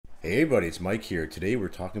Hey buddy, it's Mike here. Today we're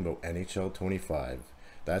talking about NHL 25.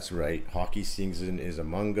 That's right, hockey season is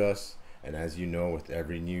among us, and as you know, with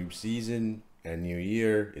every new season and new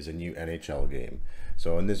year is a new NHL game.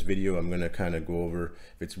 So in this video, I'm going to kind of go over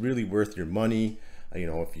if it's really worth your money,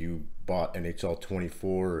 if you bought NHL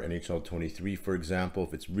 24 or NHL 23, for example,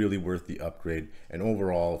 if it's really worth the upgrade, and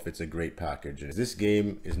overall, if it's a great package. And this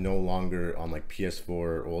game is no longer on like PS4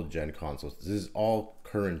 or old gen consoles. This is all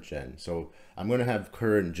current gen. So I'm going to have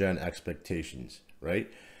current gen expectations, right?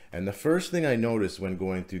 And the first thing I noticed when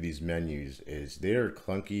going through these menus is they're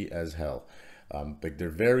clunky as hell. Like they're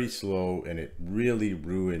very slow, and it really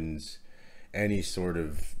ruins any sort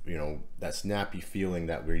of that snappy feeling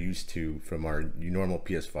that we're used to from our normal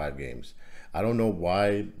PS5 games. I don't know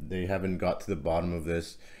why they haven't got to the bottom of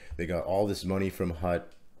this. They got all this money from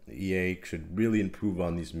HUT. EA should really improve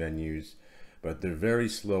on these menus, but they're very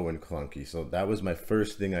slow and clunky. So that was my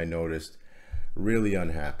first thing I noticed. Really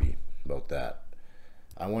unhappy about that.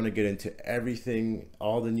 I want to get into everything,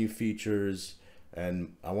 all the new features,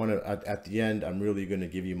 and I want to at the end I'm really going to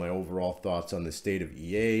give you my overall thoughts on the state of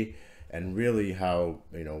EA and really how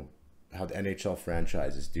how the NHL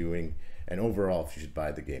franchise is doing, and overall if you should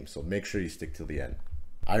buy the game. So make sure you stick till the end.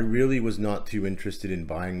 I really was not too interested in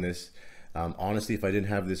buying this. Honestly, if I didn't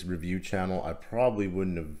have this review channel, I probably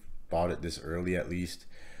wouldn't have bought it this early at least.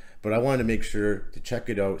 But I wanted to make sure to check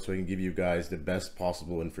it out so I can give you guys the best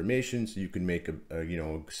possible information so you can make a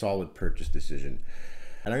solid purchase decision.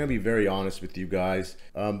 And I'm gonna be very honest with you guys.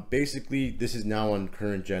 Basically, this is now on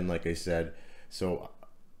current gen, like I said. So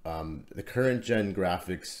the current gen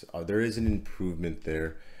graphics, there is an improvement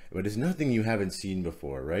there, but it's nothing you haven't seen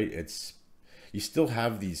before, right? You still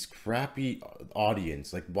have these crappy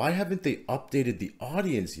audience. Like, why haven't they updated the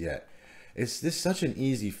audience yet? Is this such an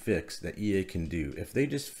easy fix that EA can do? If they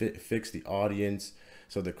just fix the audience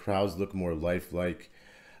so the crowds look more lifelike,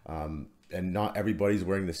 and not everybody's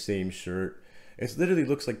wearing the same shirt. It literally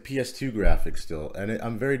looks like PS2 graphics still, and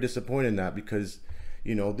I'm very disappointed in that because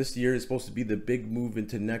this year is supposed to be the big move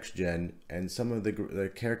into next gen, and some of the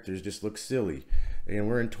characters just look silly. And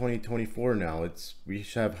we're in 2024 now. We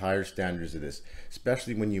should have higher standards of this,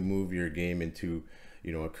 especially when you move your game into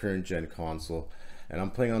a current gen console. And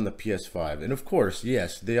I'm playing on the PS5, and of course,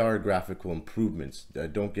 yes, they are graphical improvements.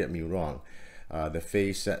 Don't get me wrong. The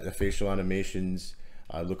facial animations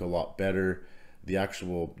look a lot better. The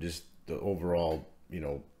overall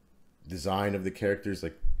design of the characters,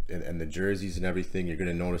 like and the jerseys and everything, you're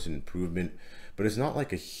gonna notice an improvement, but it's not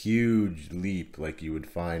like a huge leap like you would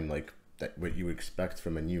find like that what you would expect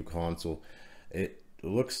from a new console. It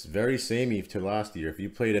looks very samey to last year. If you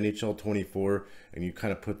played NHL 24 and you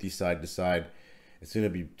kind of put these side to side, it's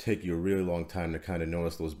going to take you a really long time to kind of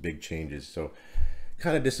notice those big changes. So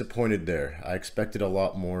kind of disappointed there. I expected a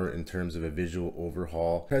lot more in terms of a visual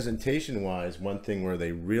overhaul. Presentation wise, one thing where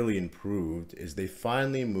they really improved is they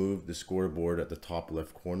finally moved the scoreboard at the top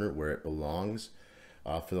left corner where it belongs.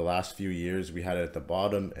 For the last few years we had it at the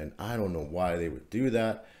bottom, and I don't know why they would do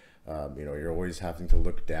that. You're always having to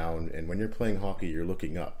look down, and when you're playing hockey you're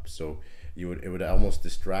looking up, so it would almost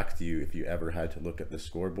distract you if you ever had to look at the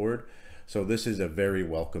scoreboard. So this is a very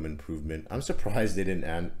welcome improvement. I'm surprised they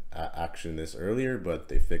didn't action this earlier, but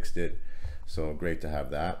they fixed it. So great to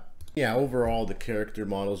have that. Yeah, overall the character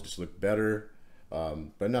models just look better,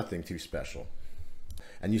 but nothing too special.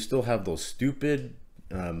 And you still have those stupid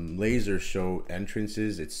laser show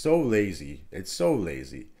entrances. It's so lazy. It's so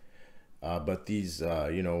lazy. But these,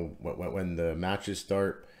 when the matches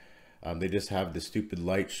start, they just have the stupid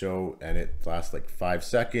light show, and it lasts like 5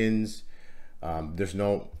 seconds. There's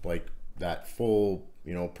no like that full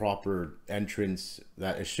proper entrance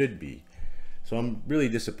that it should be. So I'm really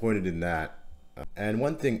disappointed in that. And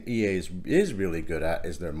one thing EA is really good at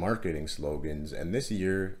is their marketing slogans, and this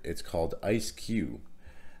year it's called Ice Q.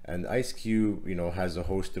 And Ice Q has a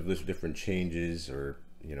host of different changes, or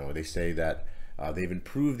they say that they've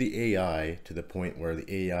improved the AI to the point where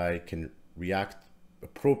the AI can react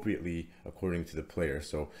appropriately according to the player.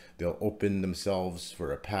 So they'll open themselves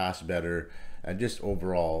for a pass better, and just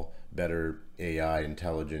overall better AI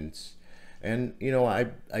intelligence. And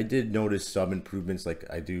I did notice some improvements, like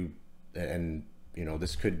I do, and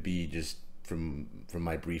this could be just from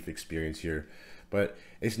my brief experience here, but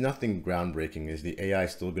it's nothing groundbreaking. Is the AI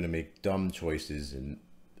still going to make dumb choices? And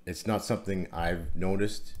it's not something I've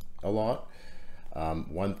noticed a lot.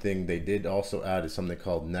 One thing they did also add is something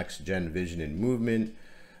called next gen vision and movement.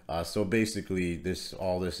 So basically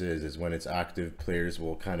all this is when it's active, players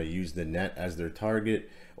will kind of use the net as their target,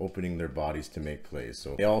 opening their bodies to make plays.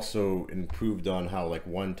 So they also improved on how like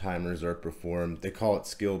one-timers are performed. They call it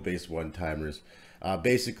skill-based one-timers.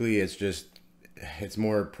 Basically it's just it's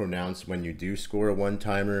more pronounced when you do score a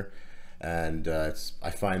one-timer, and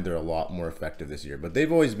I find they're a lot more effective this year. But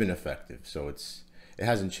they've always been effective, so it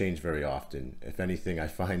hasn't changed very often. If anything, I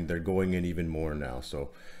find they're going in even more now. So,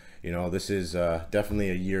 this is definitely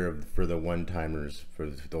a year for the one-timers, for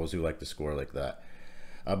those who like to score like that.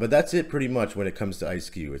 But that's it pretty much when it comes to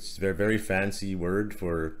Ice Cube. It's a very, very fancy word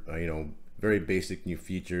for, very basic new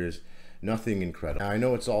features. Nothing incredible. Now, I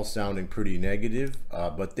know it's all sounding pretty negative,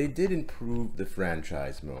 but they did improve the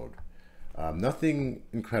franchise mode. Nothing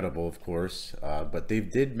incredible, of course, but they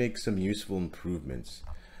did make some useful improvements.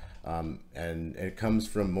 And it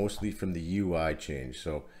comes mostly from the UI change.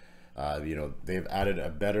 So, they've added a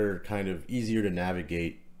better, kind of easier to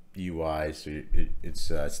navigate UI. So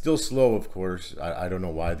it's still slow, of course. I don't know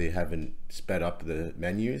why they haven't sped up the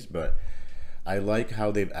menus, but I like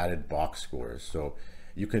how they've added box scores. So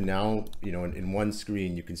you can now, in one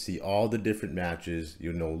screen, you can see all the different matches,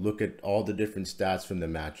 look at all the different stats from the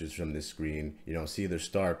matches from this screen, see their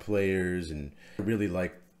star players. And I really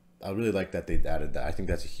like that they added that. I think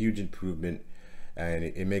that's a huge improvement, and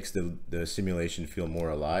it makes the simulation feel more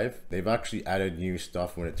alive. They've actually added new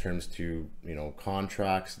stuff when it comes to,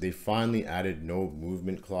 contracts. They finally added no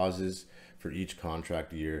movement clauses for each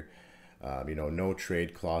contract year, no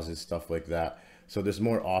trade clauses, stuff like that. So there's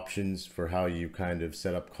more options for how you kind of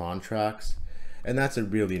set up contracts, and that's a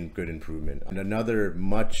really good improvement. And another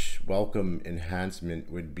much welcome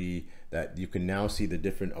enhancement would be that you can now see the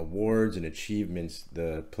different awards and achievements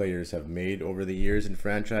the players have made over the years in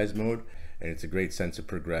franchise mode. And it's a great sense of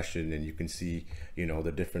progression, and you can see,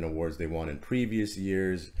 the different awards they won in previous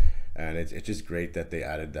years. And it's just great that they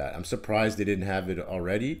added that. I'm surprised they didn't have it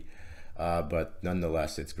already, but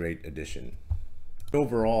nonetheless, it's a great addition.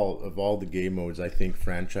 Overall, of all the game modes, I think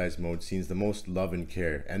franchise mode seems the most love and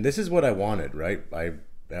care. And this is what I wanted, right?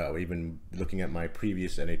 Even looking at my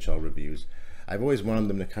previous NHL reviews, I've always wanted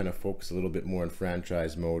them to kind of focus a little bit more on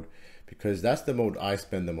franchise mode, because that's the mode I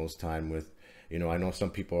spend the most time with. I know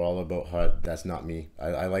some people are all about HUT. That's not me.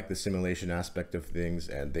 I like the simulation aspect of things,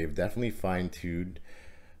 and they've definitely fine-tuned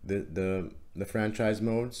the franchise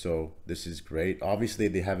mode. So this is great. Obviously,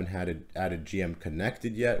 they haven't added GM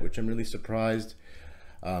Connected yet, which I'm really surprised.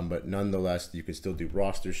 But nonetheless, you can still do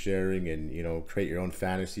roster sharing and, create your own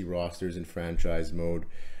fantasy rosters in franchise mode,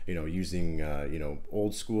 using,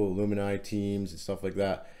 old school Illumini teams and stuff like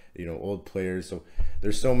that, old players. So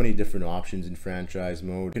there's so many different options in franchise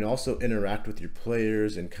mode. You can also interact with your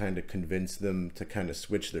players and kind of convince them to kind of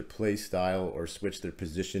switch their play style or switch their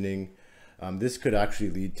positioning. This could actually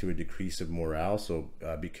lead to a decrease of morale, so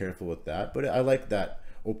be careful with that. But I like that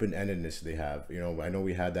open-endedness they have. I know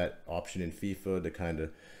we had that option in FIFA to kind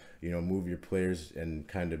of, move your players and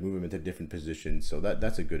kind of move them into different positions. So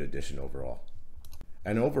that's a good addition overall.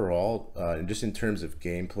 And overall, just in terms of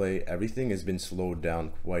gameplay, everything has been slowed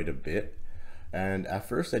down quite a bit. And at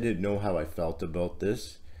first I didn't know how I felt about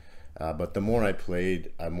this, but the more I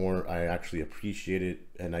played, the more I actually appreciate it.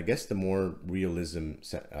 And I guess the more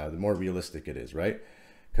realistic it is, right?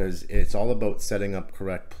 Because it's all about setting up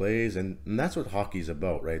correct plays, and that's what hockey's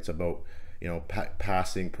about, right? It's about,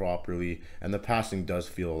 passing properly, and the passing does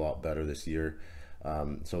feel a lot better this year.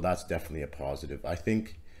 So that's definitely a positive. I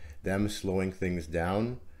think them slowing things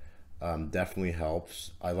down definitely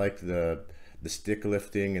helps. I like the stick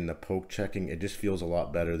lifting and the poke checking. It just feels a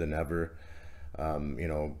lot better than ever.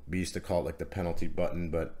 We used to call it like the penalty button,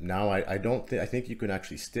 but now I think you can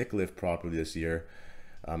actually stick lift properly this year,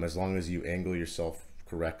 as long as you angle yourself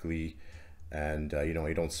correctly and you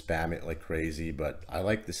don't spam it like crazy. But I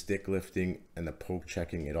like the stick lifting and the poke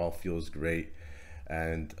checking. It all feels great.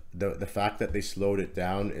 And the fact that they slowed it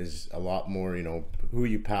down is a lot more, who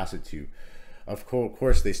you pass it to. Of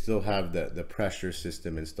course, they still have the pressure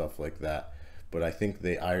system and stuff like that, but I think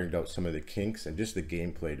they ironed out some of the kinks, and just the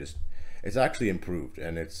gameplay it's actually improved,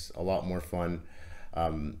 and it's a lot more fun.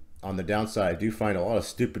 On the downside, I do find a lot of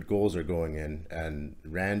stupid goals are going in, and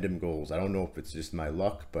random goals. I don't know if it's just my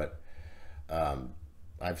luck, but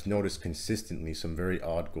I've noticed consistently some very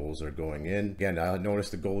odd goals are going in. Again, I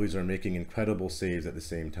noticed the goalies are making incredible saves at the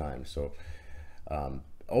same time. So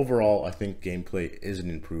overall, I think gameplay is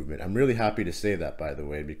an improvement. I'm really happy to say that, by the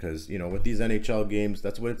way, because with these NHL games,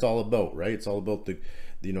 that's what it's all about, right? It's all about the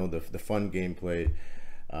fun gameplay.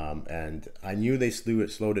 And I knew they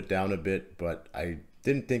slowed it down a bit, but I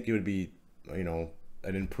didn't think it would be an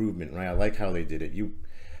improvement, right? I like how they did it. You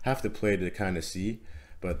have to play to kind of see,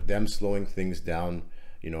 but them slowing things down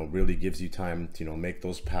really gives you time to make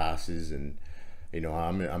those passes, and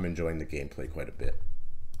I'm enjoying the gameplay quite a bit.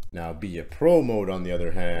 Now, Be a Pro mode, on the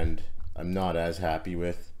other hand, I'm not as happy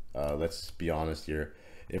with. Let's be honest here.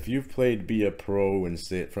 If you've played Be a Pro and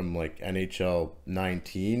sit from like NHL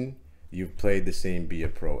 19, you've played the same Be a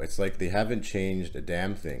Pro. It's like they haven't changed a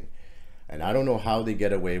damn thing. And I don't know how they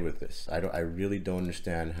get away with this. I really don't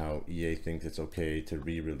understand how EA thinks it's okay to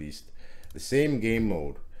re-release the same game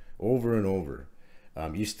mode over and over.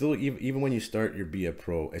 You still, even when you start your Be a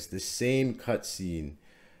Pro, it's the same cutscene.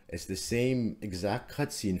 It's the same exact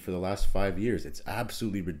cutscene for the last 5 years. It's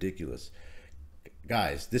absolutely ridiculous.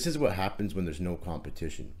 Guys, this is what happens when there's no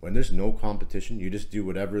competition. When there's no competition, you just do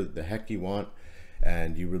whatever the heck you want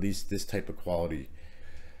and you release this type of quality.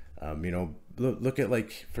 You know, look at,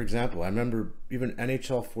 like, for example, I remember even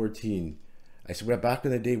NHL 14. I said back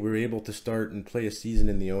in the day, we were able to start and play a season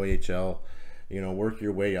in the OHL, you know, work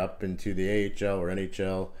your way up into the AHL or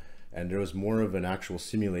NHL, and there was more of an actual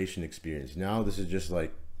simulation experience. Now this is just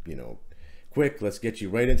like, you know, quick, let's get you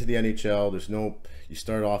right into the NHL. There's no, you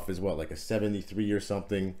start off as what, like a 73 or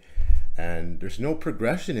something, and there's no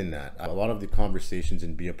progression in that. A lot of the conversations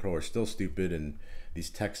in Be a Pro are still stupid, and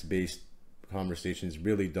these text-based conversations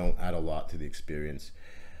really don't add a lot to the experience.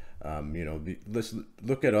 You know, let's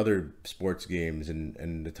look at other sports games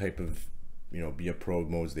and the type of, you know, Be a Pro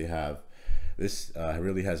modes they have. This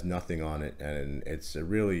really has nothing on it, and it's a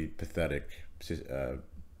really pathetic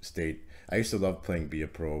state. I used to love playing Be a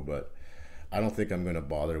Pro, but I don't think I'm going to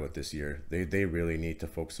bother with this year. They really need to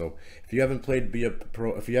focus. So if you haven't played Be a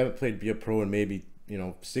Pro, in maybe, you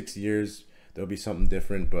know, 6 years, there'll be something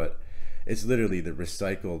different, but it's literally the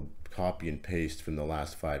recycled copy and paste from the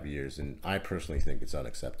last 5 years, and I personally think it's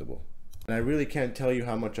unacceptable. And I really can't tell you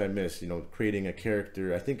how much I miss, you know, creating a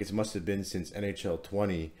character. I think it must have been since NHL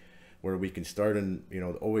 20, where we can start in, you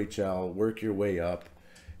know, the OHL, work your way up.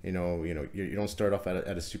 You don't start off at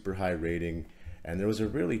a super high rating, and there was a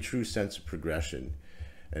really true sense of progression.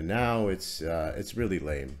 And now it's really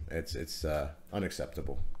lame. It's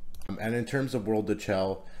unacceptable. And in terms of World of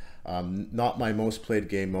Chell, not my most played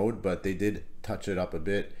game mode, but they did touch it up a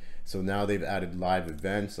bit. So now they've added live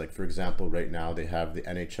events. Like, for example, right now they have the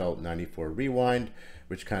NHL 94 Rewind,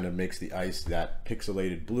 which kind of makes the ice that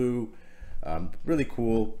pixelated blue. Really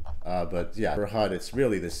cool. But yeah, for HUD, it's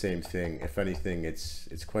really the same thing. If anything,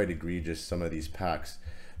 it's quite egregious, some of these packs.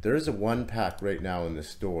 There is a one pack right now in the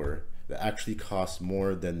store that actually costs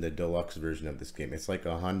more than the deluxe version of this game. It's like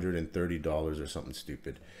 $130 or something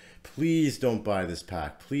stupid. Please don't buy this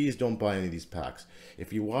pack. Please don't buy any of these packs.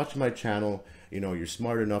 If you watch my channel, you know, you're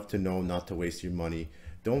smart enough to know not to waste your money.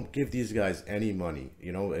 Don't give these guys any money.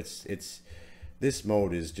 You know, this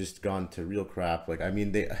mode is just gone to real crap. Like, I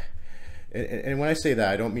mean, and when I say that,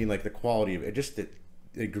 I don't mean like the quality of it, just the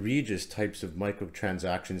egregious types of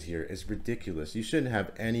microtransactions here is ridiculous. You shouldn't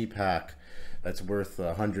have any pack that's worth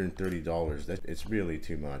 $130. It's really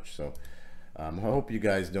too much. So I hope you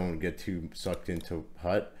guys don't get too sucked into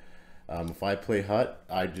HUT. If I play HUT,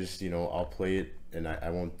 I just, you know, I'll play it and I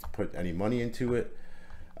won't put any money into it.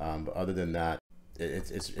 But other than that,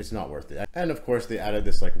 it's not worth it. And of course, they added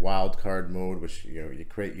this like wild card mode, which, you know, you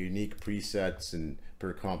create unique presets and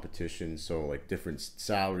per competition. So like different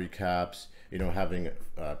salary caps, you know, having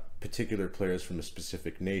particular players from a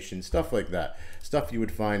specific nation, stuff like that. Stuff you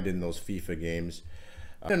would find in those FIFA games.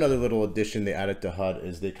 Another little addition they added to HUD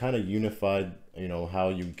is they kind of unified, you know, how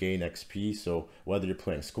you gain XP. So whether you're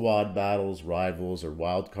playing squad battles, rivals, or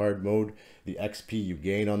wildcard mode, the XP you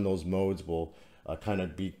gain on those modes will kind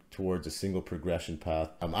of be towards a single progression path.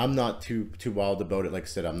 I'm not too wild about it. Like I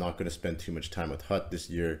said, I'm not going to spend too much time with HUT this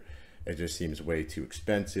year. It just seems way too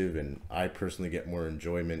expensive, and I personally get more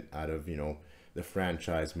enjoyment out of, you know, the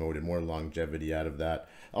franchise mode and more longevity out of that.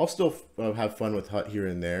 I'll still have fun with HUT here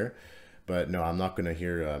and there. But no, I'm not gonna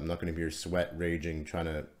hear sweat raging trying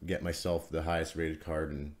to get myself the highest rated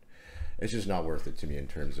card, and it's just not worth it to me in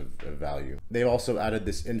terms of value. They also added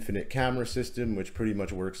this infinite camera system, which pretty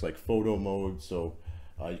much works like photo mode. So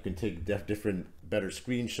you can take different, better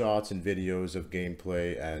screenshots and videos of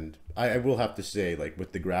gameplay. And I will have to say, like,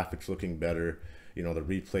 with the graphics looking better, you know, the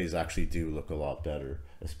replays actually do look a lot better,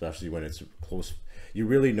 especially when it's close. You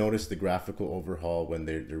really notice the graphical overhaul when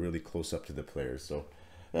they're really close up to the players. So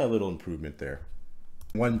a little improvement there.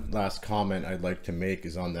 One last comment I'd like to make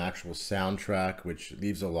is on the actual soundtrack, which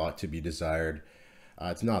leaves a lot to be desired.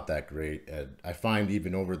 It's not that great. I find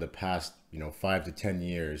even over the past, you know, 5 to 10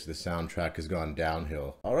 years, the soundtrack has gone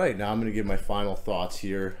downhill. All right, now I'm going to give my final thoughts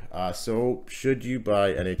here. So should you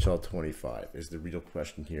buy NHL 25 is the real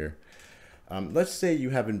question here. Let's say you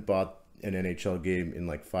haven't bought an NHL game in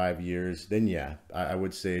like 5 years, then yeah, I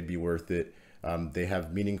would say it'd be worth it. They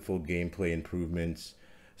have meaningful gameplay improvements.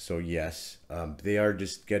 So yes, they are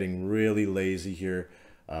just getting really lazy here.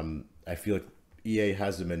 I feel like EA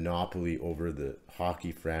has a monopoly over the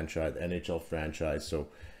hockey franchise, the NHL franchise. So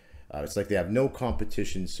it's like they have no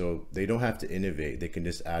competition, so they don't have to innovate. They can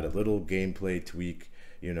just add a little gameplay tweak,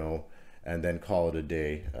 you know, and then call it a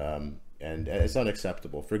day. And it's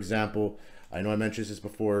unacceptable. For example, I know I mentioned this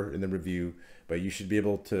before in the review, but you should be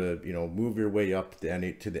able to, you know, move your way up to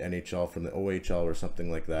the NHL from the OHL or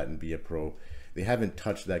something like that and be a pro. They haven't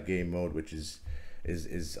touched that game mode, which is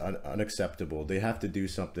unacceptable. They have to do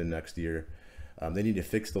something next year. They need to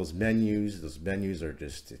fix those menus. Those menus are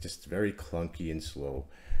just very clunky and slow.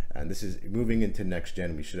 And this is moving into next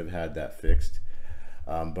gen. We should have had that fixed.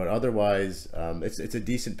 But otherwise, it's a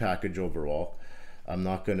decent package overall. I'm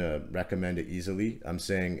not gonna recommend it easily. I'm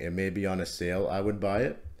saying it may be on a sale. I would buy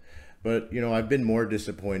it, but you know, I've been more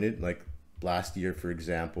disappointed, like last year, for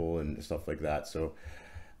example, and stuff like that. So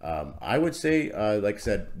I would say, like I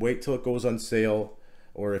said, wait till it goes on sale,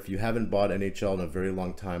 or if you haven't bought NHL in a very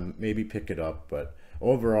long time, maybe pick it up. But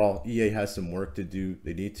overall, EA has some work to do.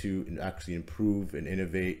 They need to actually improve and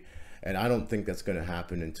innovate. And I don't think that's going to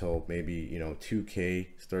happen until maybe, you know, 2K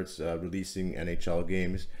starts releasing NHL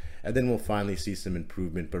games. And then we'll finally see some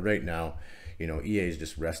improvement. But right now, you know, EA is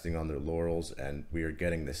just resting on their laurels, and we are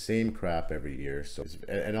getting the same crap every year. So,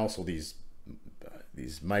 and also these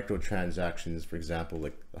microtransactions, for example,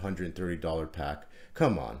 like $130 pack.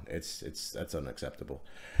 Come on, that's unacceptable.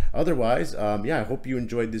 Otherwise, yeah, I hope you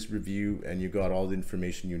enjoyed this review and you got all the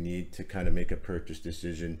information you need to kind of make a purchase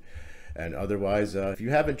decision. And otherwise, if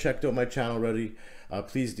you haven't checked out my channel already,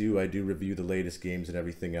 please do. I do review the latest games and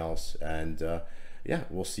everything else. And yeah,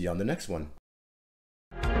 we'll see you on the next one.